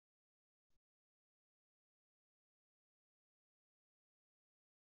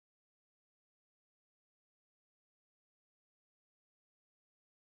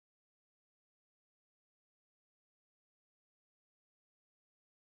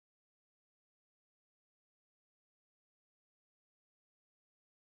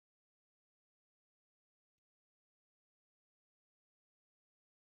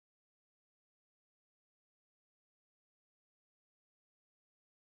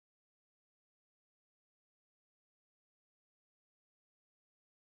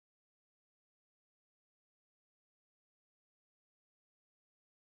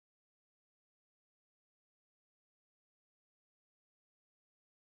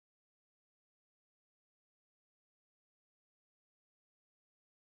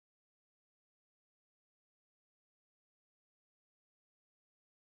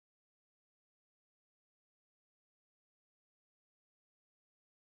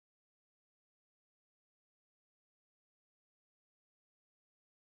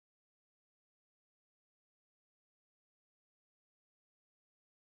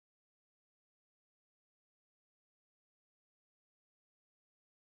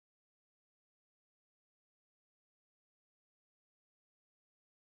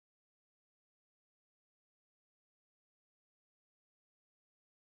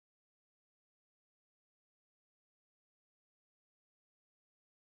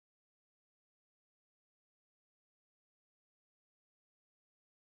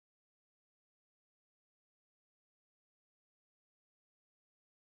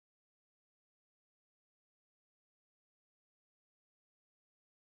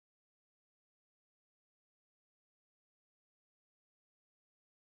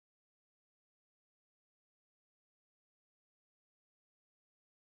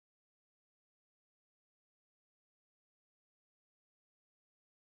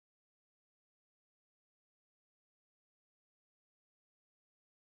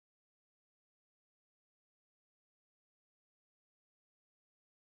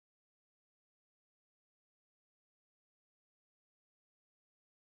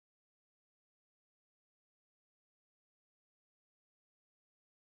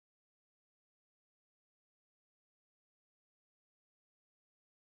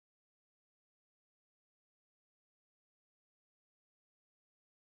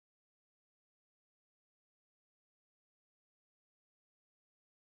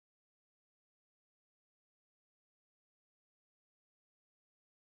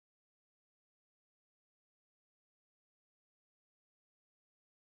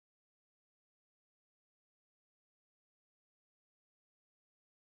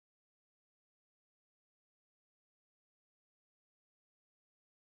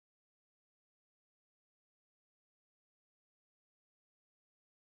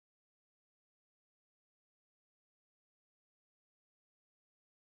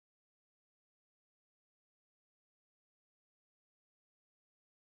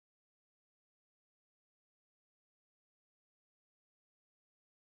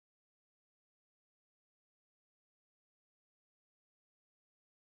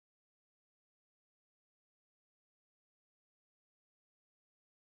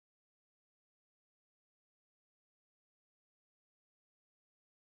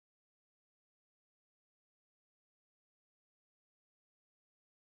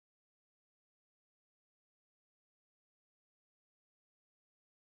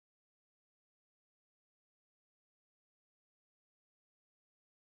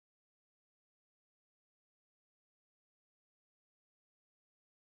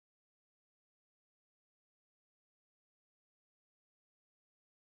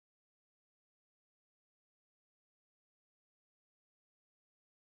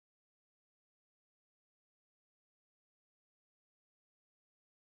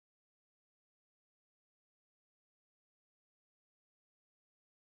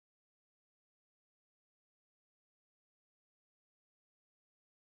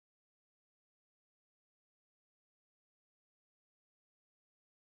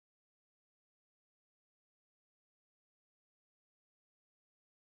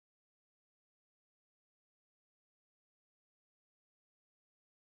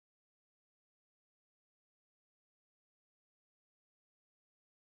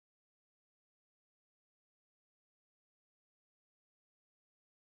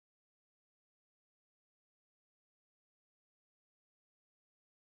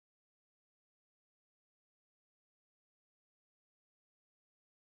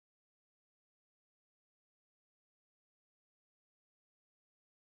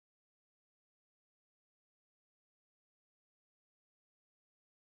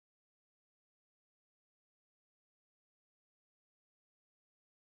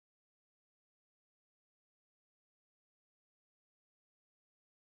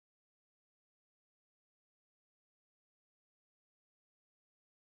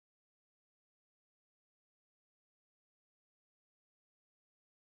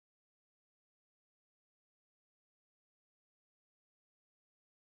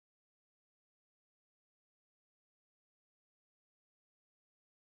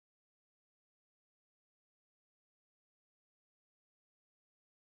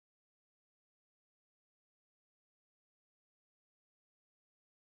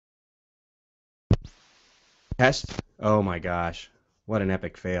Test? Oh my gosh, what an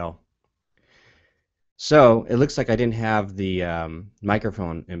epic fail. So it looks like I didn't have the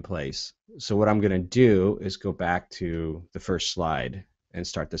microphone in place. So what I'm going to do is go back to the first slide and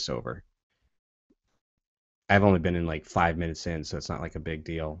start this over. I've only been in like 5 minutes in, so it's not like a big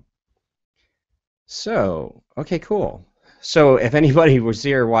deal. So, okay, cool. So if anybody was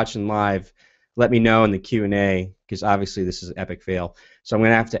here watching live, let me know in the Q&A, because obviously this is an epic fail. So I'm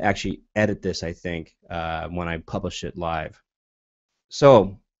going to have to actually edit this, I think, when I publish it live.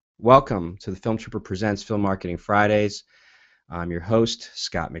 So, welcome to the Film Trooper Presents Film Marketing Fridays. I'm your host,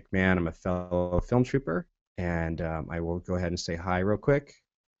 Scott McMahon. I'm a fellow film trooper, and I will go ahead and say hi real quick,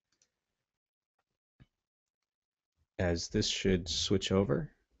 as this should switch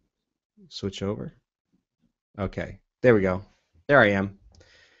over. Switch over. Okay, there we go. There I am.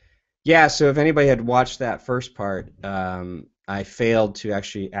 Yeah, so if anybody had watched that first part, I failed to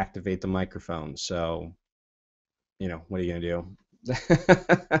actually activate the microphone. So, what are you going to do?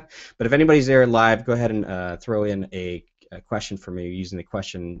 But if anybody's there live, go ahead and throw in a question for me using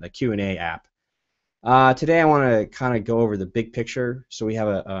the Q&A app. Today I want to kind of go over the big picture. So we have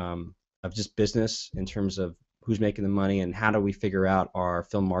of just business in terms of who's making the money and how do we figure out our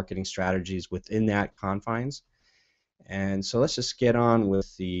film marketing strategies within that confines. And so let's just get on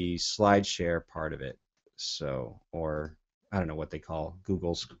with the slide share part of it. So, or I don't know what they call,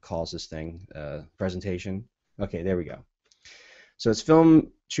 Google's calls this thing, presentation. Okay, there we go. So it's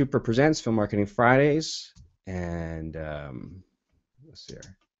Film Trooper Presents Film Marketing Fridays, and let's see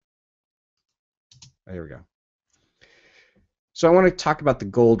here. Oh, here we go. So I want to talk about the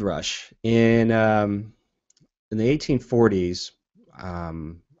gold rush in the 1840s.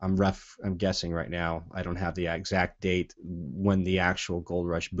 I'm guessing right now. I don't have the exact date when the actual gold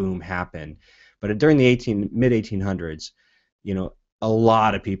rush boom happened, but during the mid 1800s, a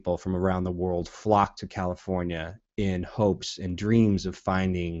lot of people from around the world flocked to California in hopes and dreams of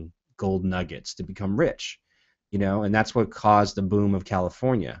finding gold nuggets to become rich, and that's what caused the boom of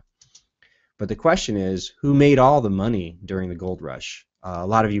California. But the question is, who made all the money during the gold rush? A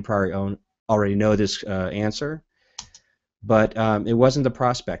lot of you probably already know this answer, but it wasn't the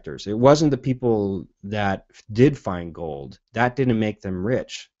prospectors. It wasn't the people that did find gold. That didn't make them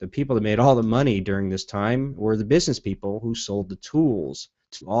rich. The people that made all the money during this time were the business people who sold the tools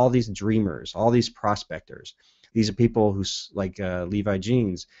to all these dreamers, all these prospectors. These are people who, like Levi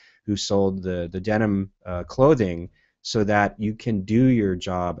Jeans, who sold the denim clothing so that you can do your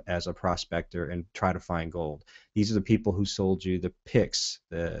job as a prospector and try to find gold. These are the people who sold you the picks,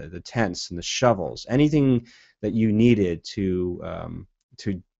 the tents, and the shovels, anything that you needed to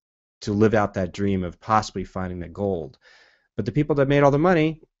to live out that dream of possibly finding the gold. But the people that made all the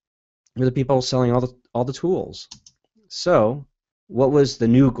money were the people selling all the tools. So, what was the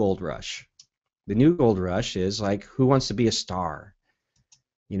new gold rush? The new gold rush is like, who wants to be a star?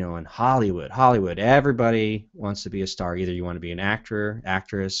 In Hollywood, everybody wants to be a star. Either you want to be an actor,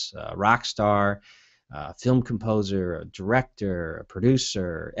 actress, rock star, film composer, a director, a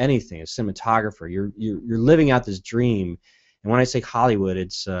producer, anything, a cinematographer. You're living out this dream. And when I say Hollywood,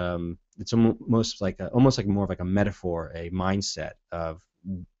 it's almost like more of like a metaphor, a mindset of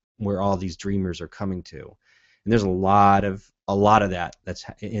where all these dreamers are coming to. And there's a lot of that's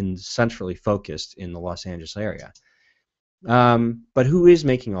centrally focused in the Los Angeles area. But who is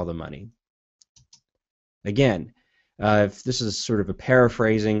making all the money? Again, if this is sort of a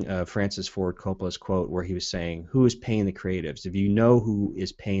paraphrasing of Francis Ford Coppola's quote where he was saying, who is paying the creatives? If you know who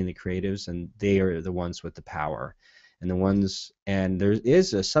is paying the creatives, and they are the ones with the power. And there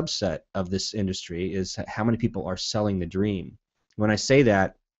is a subset of this industry is how many people are selling the dream. When I say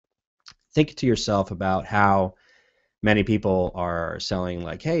that, think to yourself about how many people are selling,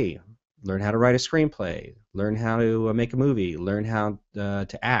 like, hey, learn how to write a screenplay, learn how to make a movie, learn how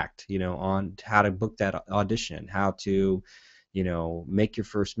to act, on how to book that audition, how to, make your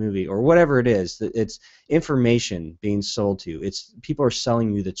first movie, or whatever it is. It's information being sold to you. It's people are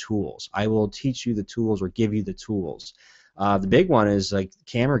selling you the tools. I will teach you the tools or give you the tools. The big one is like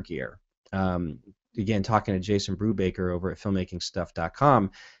camera gear. Again, talking to Jason Brubaker over at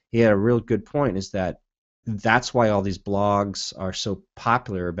filmmakingstuff.com, he had a real good point, is that's why all these blogs are so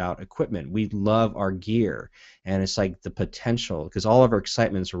popular about equipment. We love our gear, and it's like the potential, because all of our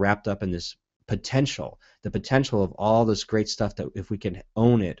excitement is wrapped up in this potential, the potential of all this great stuff that if we can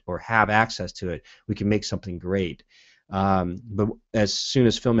own it or have access to it, we can make something great. But as soon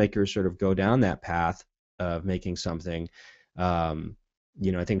as filmmakers sort of go down that path of making something, I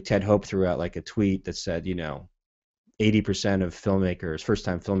think Ted Hope threw out like a tweet that said, 80% of filmmakers,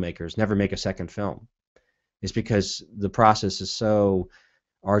 first-time filmmakers, never make a second film. It's because the process is so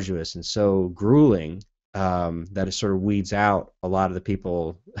arduous and so grueling that it sort of weeds out a lot of the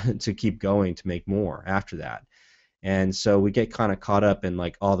people to keep going to make more after that. And so we get kind of caught up in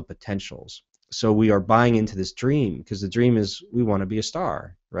like all the potentials. So we are buying into this dream because the dream is we want to be a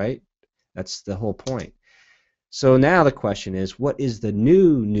star, right? That's the whole point. So now the question is, what is the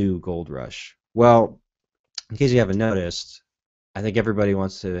new gold rush? Well, in case you haven't noticed, I think everybody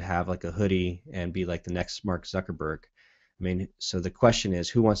wants to have like a hoodie and be like the next Mark Zuckerberg. I mean, so the question is,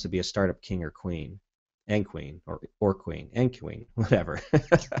 who wants to be a startup king or queen? And queen, or queen and queen, whatever.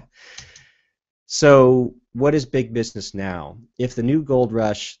 So, what is big business now? If the new gold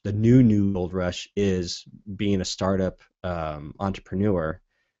rush, the new gold rush is being a startup entrepreneur,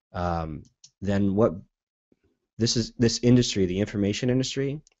 um, then what this industry, the information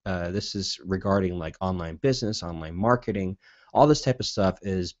industry, this is regarding like online business, online marketing, all this type of stuff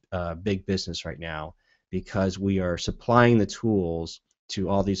is big business right now because we are supplying the tools to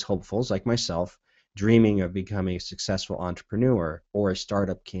all these hopefuls like myself, dreaming of becoming a successful entrepreneur or a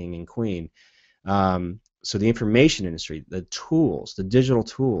startup king and queen. So the information industry, the tools, the digital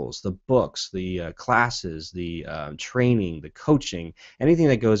tools, the books, the classes, the training, the coaching, anything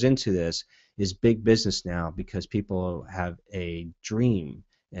that goes into this is big business now because people have a dream,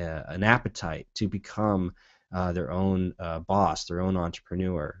 an appetite to become their own boss, their own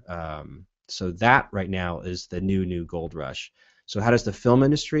entrepreneur. So that right now is the new gold rush. So how does the film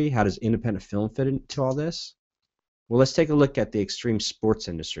industry, how does independent film fit into all this? Well, let's take a look at the extreme sports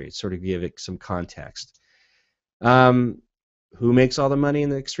industry, sort of give it some context. Um, who makes all the money in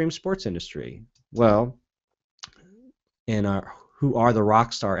the extreme sports industry? Well, in our who are the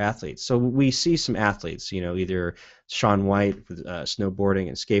rock star athletes? So we see some athletes, either Shaun White with snowboarding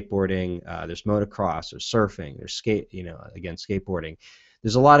and skateboarding. There's motocross, there's surfing, there's again skateboarding.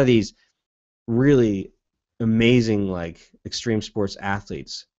 There's a lot of these really amazing like extreme sports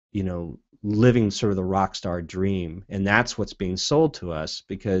athletes, living sort of the rock star dream, and that's what's being sold to us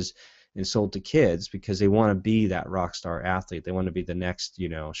because and sold to kids because they want to be that rock star athlete. They want to be the next,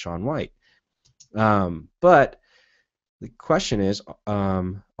 Shaun White. But the question is,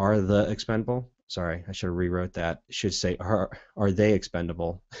 are the expendable? Sorry, I should have rewrote that. It should say, are they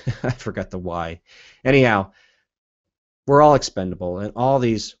expendable? I forgot the why. Anyhow, we're all expendable, and all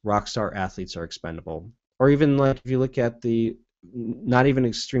these rock star athletes are expendable. Or even like if you look at not even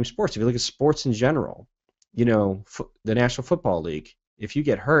extreme sports, if you look at sports in general, the National Football League, if you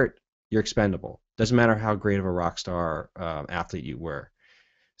get hurt, you're expendable. Doesn't matter how great of a rock star athlete you were.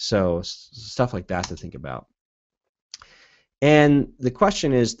 So stuff like that to think about. And the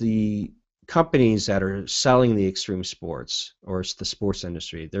question is the companies that are selling the extreme sports or it's the sports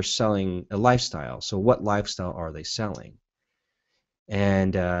industry, they're selling a lifestyle. So what lifestyle are they selling?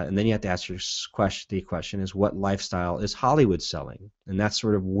 And then you have to ask the question is what lifestyle is Hollywood selling? And that's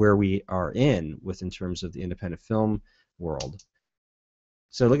sort of where we are in terms of the independent film world.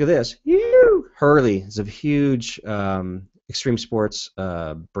 So look at this. Hurley is a huge extreme sports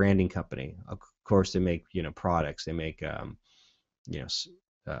branding company. Of course, they make products. They make you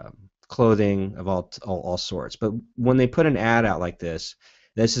know clothing of all sorts. But when they put an ad out like this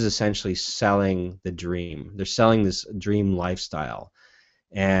is essentially selling the dream. They're selling this dream lifestyle.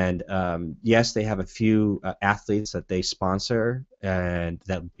 And yes, they have a few athletes that they sponsor and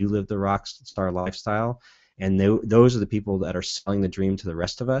that do live the rock star lifestyle. And those are the people that are selling the dream to the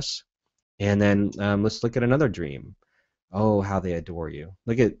rest of us. And then let's look at another dream. Oh, how they adore you.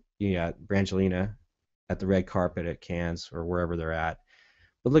 Look at Brangelina at the red carpet at Cannes or wherever they're at.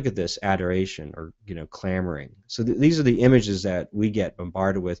 But look at this adoration or clamoring. So these are the images that we get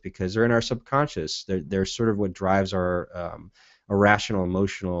bombarded with because they're in our subconscious. They're sort of what drives our irrational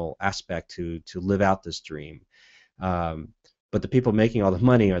emotional aspect to live out this dream. But the people making all the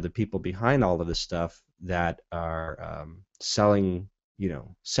money are the people behind all of this stuff that are selling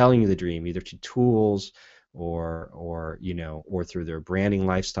selling you the dream either to tools or through their branding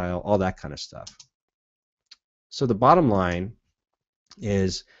lifestyle, all that kind of stuff. So the bottom line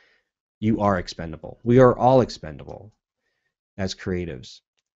is you are expendable. We are all expendable as creatives.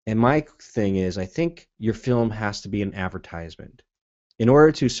 And my thing is, I think your film has to be an advertisement. In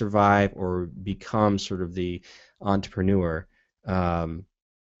order to survive or become sort of the entrepreneur,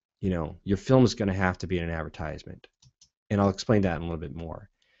 your film is going to have to be an advertisement. And I'll explain that in a little bit more.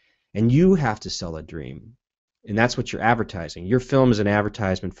 And you have to sell a dream. And that's what you're advertising. Your film is an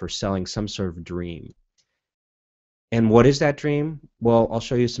advertisement for selling some sort of dream. And what is that dream? Well, I'll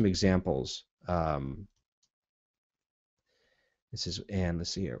show you some examples. Let's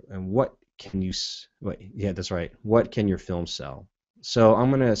see here. And what can you, wait, yeah, that's right. What can your film sell? So I'm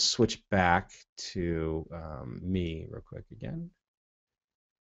going to switch back to me real quick again.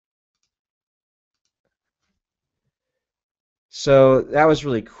 So that was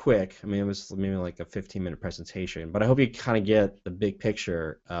really quick. I mean, it was maybe like a 15-minute presentation, but I hope you kind of get the big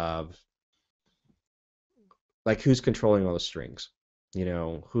picture of like who's controlling all the strings,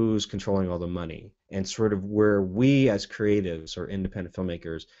 who's controlling all the money, and sort of where we as creatives or independent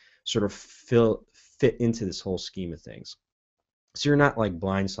filmmakers sort of fit into this whole scheme of things. So you're not like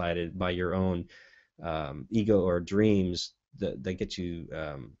blindsided by your own ego or dreams that get you,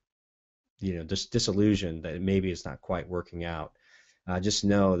 just disillusioned that maybe it's not quite working out. Just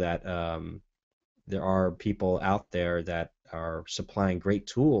know that there are people out there that are supplying great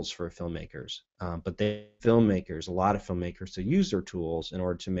tools for filmmakers, but a lot of filmmakers, to use their tools in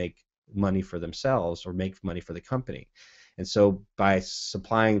order to make money for themselves or make money for the company. And so by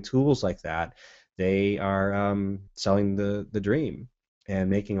supplying tools like that, they are selling the dream and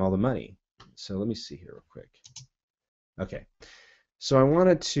making all the money. So let me see here real quick. Okay. So I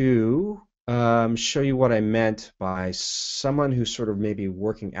wanted to show you what I meant by someone who's sort of maybe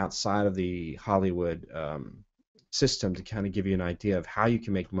working outside of the Hollywood system, to kind of give you an idea of how you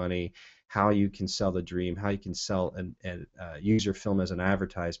can make money, how you can sell the dream, how you can sell and use your film as an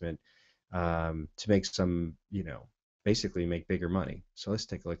advertisement to make some, basically make bigger money. So let's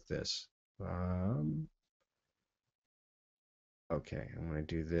take a look at this. Um, okay, I'm going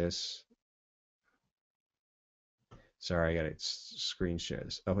to do this. Sorry, I got to screen share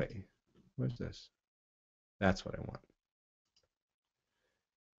this. Oh, wait. What's this? That's what I want.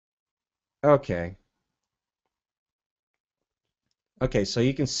 Okay. Okay, so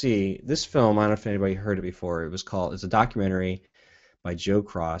you can see this film, I don't know if anybody heard it before. It's a documentary by Joe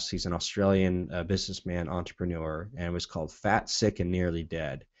Cross. He's an Australian businessman, entrepreneur, and it was called Fat, Sick, and Nearly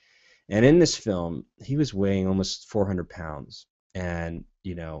Dead. And in this film, he was weighing almost 400 pounds. And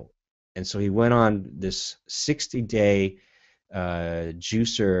so he went on this 60-day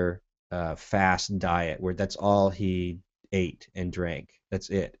juicer fast diet where that's all he ate and drank. That's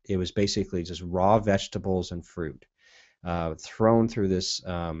it. It was basically just raw vegetables and fruit thrown through this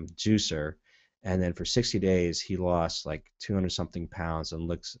juicer. And then for 60 days, he lost like 200 something pounds and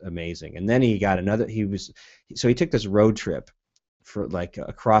looks amazing. And then he got another, so he took this road trip for like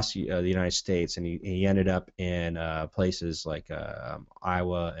across the United States, and he ended up in places like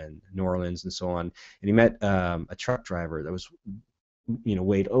Iowa and New Orleans and so on. And he met a truck driver that was,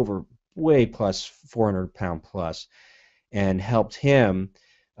 weighed over way plus 400-pound plus, and helped him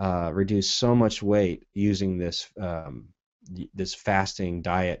reduce so much weight using this fasting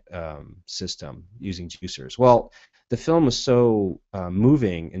diet system using juicers. Well, the film was so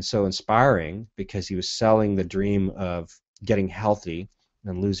moving and so inspiring because he was selling the dream of getting healthy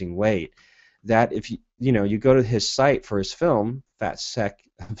and losing weight, that if you go to his site for his film, Fat Sick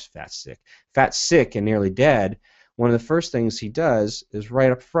and Nearly Dead, one of the first things he does is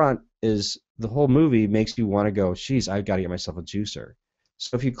right up front is the whole movie makes you want to go, geez, I've got to get myself a juicer.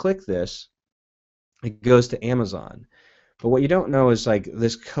 So if you click this, it goes to Amazon. But what you don't know is like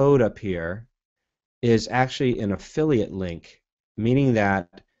this code up here is actually an affiliate link, meaning that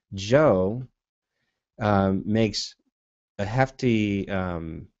Joe makes a hefty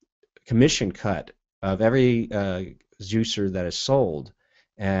commission cut of every juicer that is sold.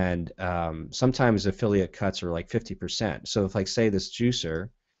 And sometimes affiliate cuts are like 50%. So if, like, say this juicer,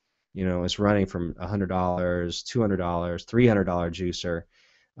 is running from $100, $200, $300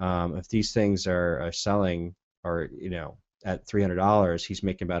 juicer, if these things are selling, or at $300, he's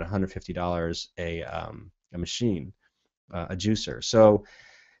making about $150 a machine, a juicer. So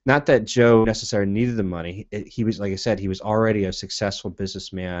not that Joe necessarily needed the money. He was, like I said, he was already a successful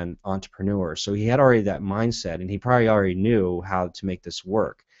businessman, entrepreneur. So he had already that mindset, and he probably already knew how to make this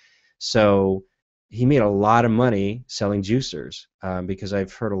work. So he made a lot of money selling juicers, because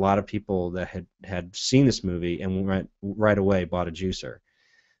I've heard a lot of people that had seen this movie and went right away bought a juicer.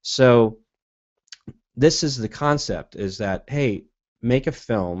 So this is the concept: is that, hey, make a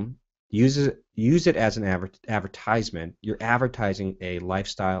film, use it as an advertisement. You're advertising a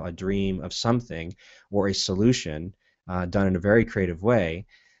lifestyle, a dream of something, or a solution done in a very creative way,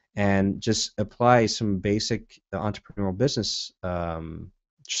 and just apply some basic entrepreneurial business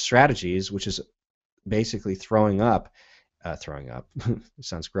strategies, which is basically throwing up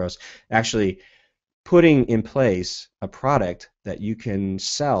sounds gross, actually putting in place a product that you can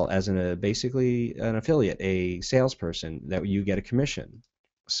sell as basically an affiliate, a salesperson, that you get a commission.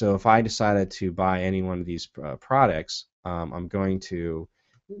 So if I decided to buy any one of these products, I'm going to,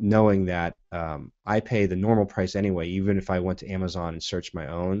 knowing that I pay the normal price anyway, even if I went to Amazon and searched my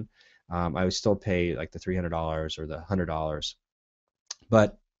own, I would still pay like the $300 or the $100.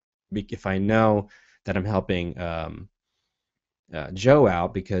 But if I know that I'm helping Joe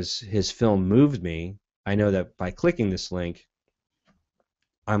out because his film moved me, I know that by clicking this link,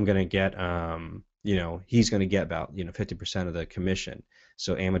 I'm gonna get he's gonna get about 50% of the commission.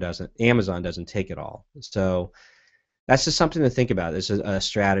 So Amazon doesn't take it all. So that's just something to think about. This is a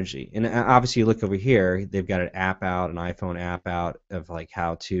strategy. And obviously, you look over here, they've got an app out, an iPhone app out of like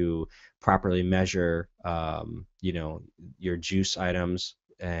how to properly measure, your juice items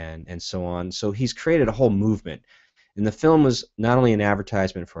and so on. So he's created a whole movement. And the film was not only an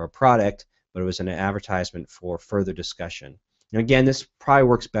advertisement for a product, but it was an advertisement for further discussion. And again, this probably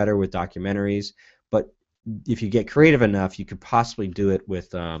works better with documentaries, but if you get creative enough, you could possibly do it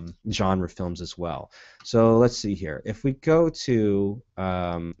with genre films as well. So let's see here. If we go to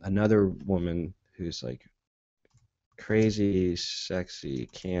another woman who's like crazy, sexy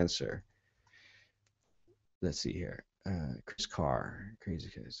cancer. Let's see here. Chris Carr, crazy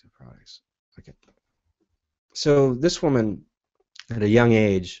cancer products. Okay. So this woman at a young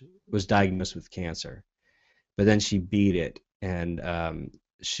age was diagnosed with cancer, but then she beat it, and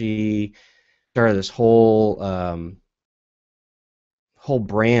she started this whole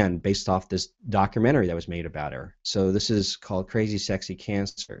brand based off this documentary that was made about her. So this is called Crazy Sexy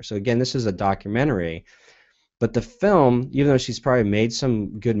Cancer. So again, this is a documentary, but the film, even though she's probably made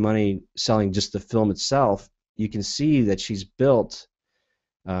some good money selling just the film itself, you can see that she's built.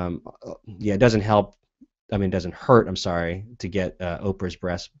 Yeah, it doesn't help. I mean, it doesn't hurt. I'm sorry to get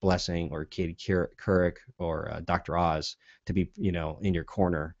Oprah's blessing or Katie Couric or Dr. Oz to be, in your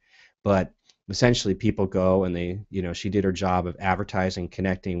corner, but essentially people go and she did her job of advertising,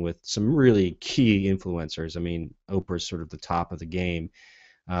 connecting with some really key influencers. I mean, Oprah's sort of the top of the game.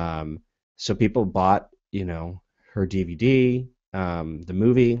 So people bought, her DVD, the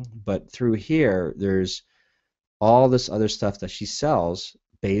movie, but through here, there's all this other stuff that she sells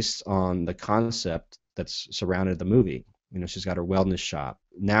based on the concept that's surrounded the movie. She's got her wellness shop.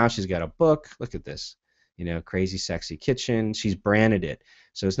 Now she's got a book. Look at this. Crazy Sexy Kitchen. She's branded it.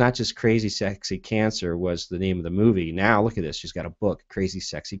 So it's not just Crazy Sexy Cancer was the name of the movie. Now look at this. She's got a book, Crazy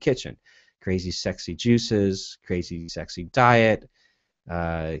Sexy Kitchen, Crazy Sexy Juices, Crazy Sexy Diet,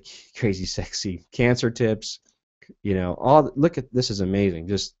 Crazy Sexy Cancer Tips. Look at this is amazing.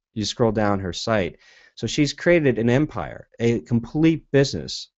 Just you scroll down her site. So she's created an empire, a complete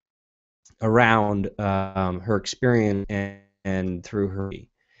business around her experience and through her.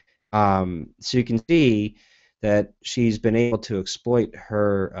 So you can see that she's been able to exploit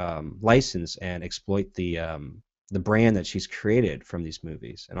her license and exploit the brand that she's created from these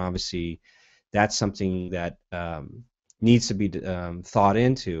movies. And obviously, that's something that needs to be thought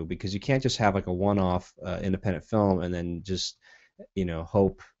into, because you can't just have like a one-off independent film and then just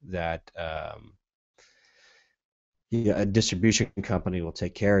hope that a distribution company will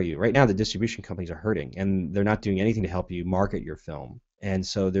take care of you. Right now, the distribution companies are hurting, and they're not doing anything to help you market your film. And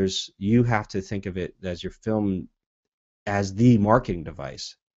so you have to think of it as your film as the marketing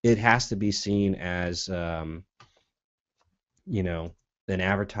device. It has to be seen as, an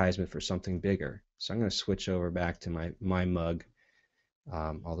advertisement for something bigger. So I'm going to switch over back to my mug,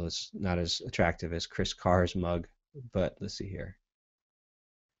 although it's not as attractive as Chris Carr's mug. But let's see here.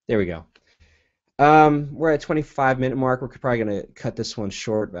 There we go. We're at 25-minute mark. We're probably going to cut this one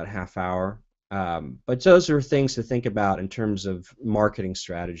short, about a half hour. But those are things to think about in terms of marketing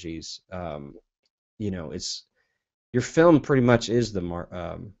strategies. It's your film pretty much is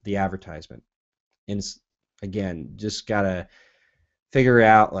the advertisement, and it's, again, just gotta figure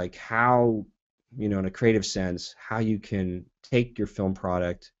out like how, in a creative sense, how you can take your film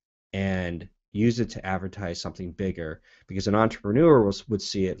product and use it to advertise something bigger, because an entrepreneur would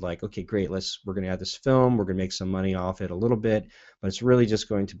see it like, okay, great, we're going to have this film, we're going to make some money off it a little bit, but it's really just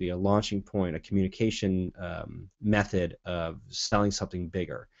going to be a launching point, a communication method of selling something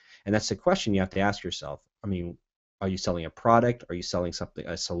bigger. And that's the question you have to ask yourself. I mean, are you selling a product? Are you selling something,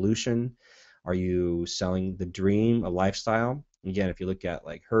 a solution? Are you selling the dream, a lifestyle? Again, if you look at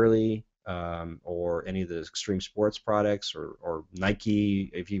like Hurley, or any of the extreme sports products, or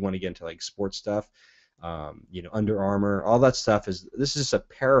Nike, if you want to get into like sports stuff, Under Armour, all that stuff this is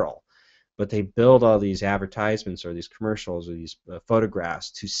apparel, but they build all these advertisements or these commercials or these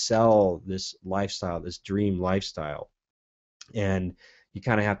photographs to sell this lifestyle, this dream lifestyle. And you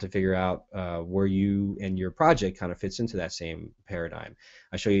kind of have to figure out where you and your project kind of fits into that same paradigm.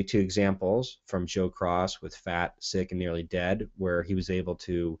 I show you two examples from Joe Cross with Fat, Sick, and Nearly Dead, where he was able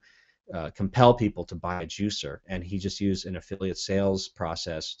to compel people to buy a juicer, and he just used an affiliate sales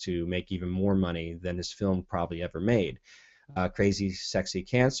process to make even more money than his film probably ever made. Crazy Sexy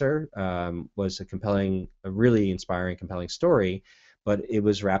Cancer was a really inspiring, compelling story, but it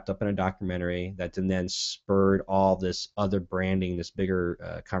was wrapped up in a documentary that then spurred all this other branding, this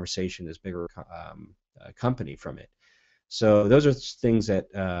bigger conversation, this bigger company from it. So those are things that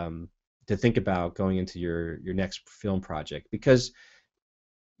to think about going into your next film project, because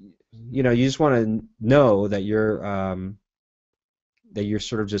you just want to know that you're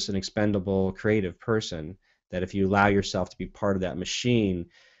sort of just an expendable creative person, that if you allow yourself to be part of that machine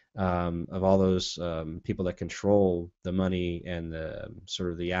of all those people that control the money and the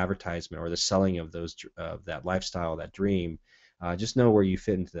sort of the advertisement or the selling of those of that lifestyle, that dream, just know where you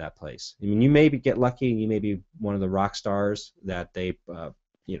fit into that place. I mean, you maybe get lucky, and you may be one of the rock stars that they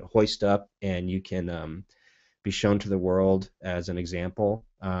hoist up, and you can be shown to the world as an example.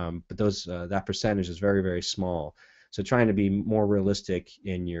 But those that percentage is very, very small. So trying to be more realistic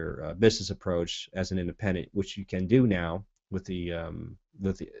in your business approach as an independent, which you can do now with the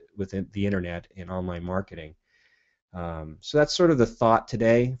internet and online marketing. So that's sort of the thought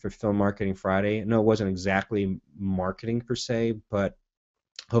today for Film Marketing Friday. No, it wasn't exactly marketing per se, but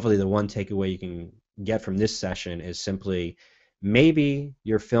hopefully the one takeaway you can get from this session is simply maybe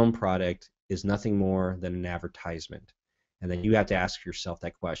your film product is nothing more than an advertisement. And then you have to ask yourself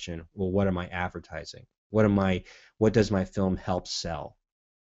that question, well, what am I advertising? What does my film help sell?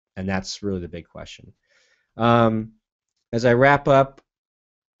 And that's really the big question. Um, as I wrap up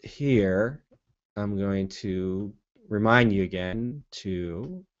here, I'm going to remind you again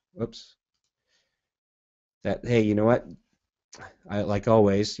to, whoops, that, hey, you know what? Like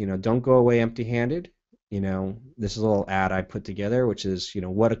always, don't go away empty-handed. This is a little ad I put together, which is,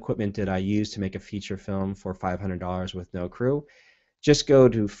 what equipment did I use to make a feature film for $500 with no crew? Just go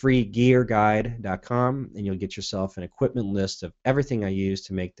to freegearguide.com and you'll get yourself an equipment list of everything I used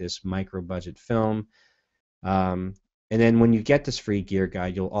to make this micro budget film. And then when you get this free gear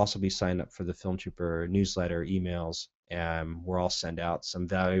guide, you'll also be signed up for the Film Trooper newsletter emails, and we'll all send out some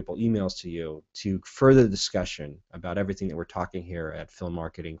valuable emails to you to further discussion about everything that we're talking here at Film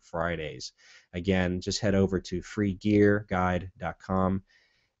Marketing Fridays. Again, just head over to freegearguide.com,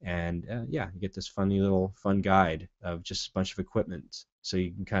 and yeah, you get this fun guide of just a bunch of equipment, so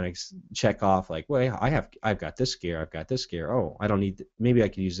you can kind of check off like, well, I've got this gear, I've got this gear. Oh, I don't need, maybe I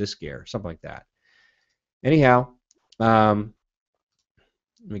could use this gear, something like that. Anyhow, let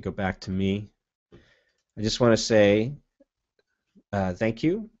me go back to me. I just want to say thank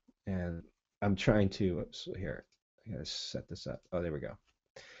you, and I'm trying to, oops, here, I gotta set this up. Oh, there we go.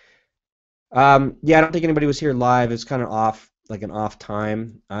 Yeah, I don't think anybody was here live. It's kind of off, like an off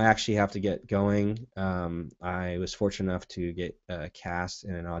time. I actually have to get going. I was fortunate enough to get cast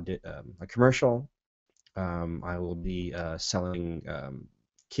in a commercial. I will be selling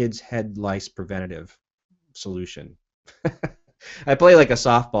kids head lice preventative solution. I play like a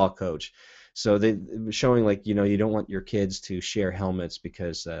softball coach, so they were showing like, you don't want your kids to share helmets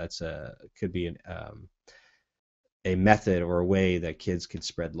because that's could be a method or a way that kids could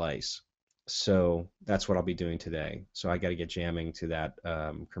spread lice. So that's what I'll be doing today. So I got to get jamming to that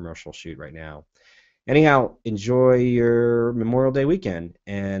commercial shoot right now. Anyhow, enjoy your Memorial Day weekend,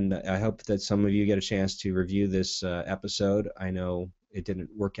 and I hope that some of you get a chance to review this episode. I know it didn't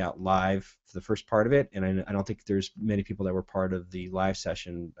work out live for the first part of it, and I don't think there's many people that were part of the live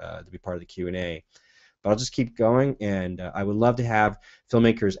session to be part of the Q&A. But I'll just keep going, and I would love to have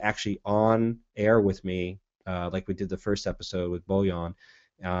filmmakers actually on air with me, like we did the first episode with Boyan,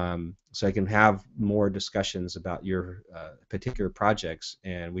 so I can have more discussions about your particular projects,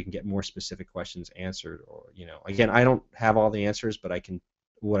 and we can get more specific questions answered. Or, again, I don't have all the answers, but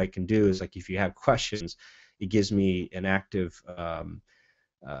what I can do is, like, if you have questions, it gives me an active, um,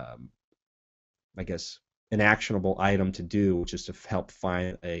 I guess, an actionable item to do, which is to help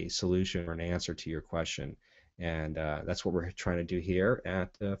find a solution or an answer to your question. And that's what we're trying to do here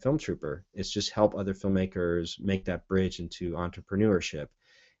at Film Trooper. It's just help other filmmakers make that bridge into entrepreneurship.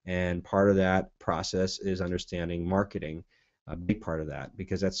 And part of that process is understanding marketing, a big part of that,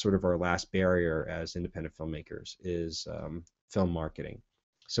 because that's sort of our last barrier as independent filmmakers is film marketing.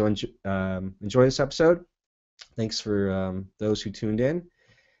 So enjoy this episode. Thanks for those who tuned in,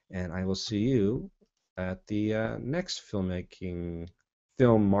 and I will see you at the next Film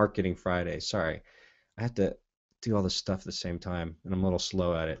Marketing Friday. Sorry, I have to do all this stuff at the same time, and I'm a little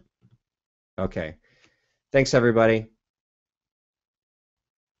slow at it. Okay, thanks everybody.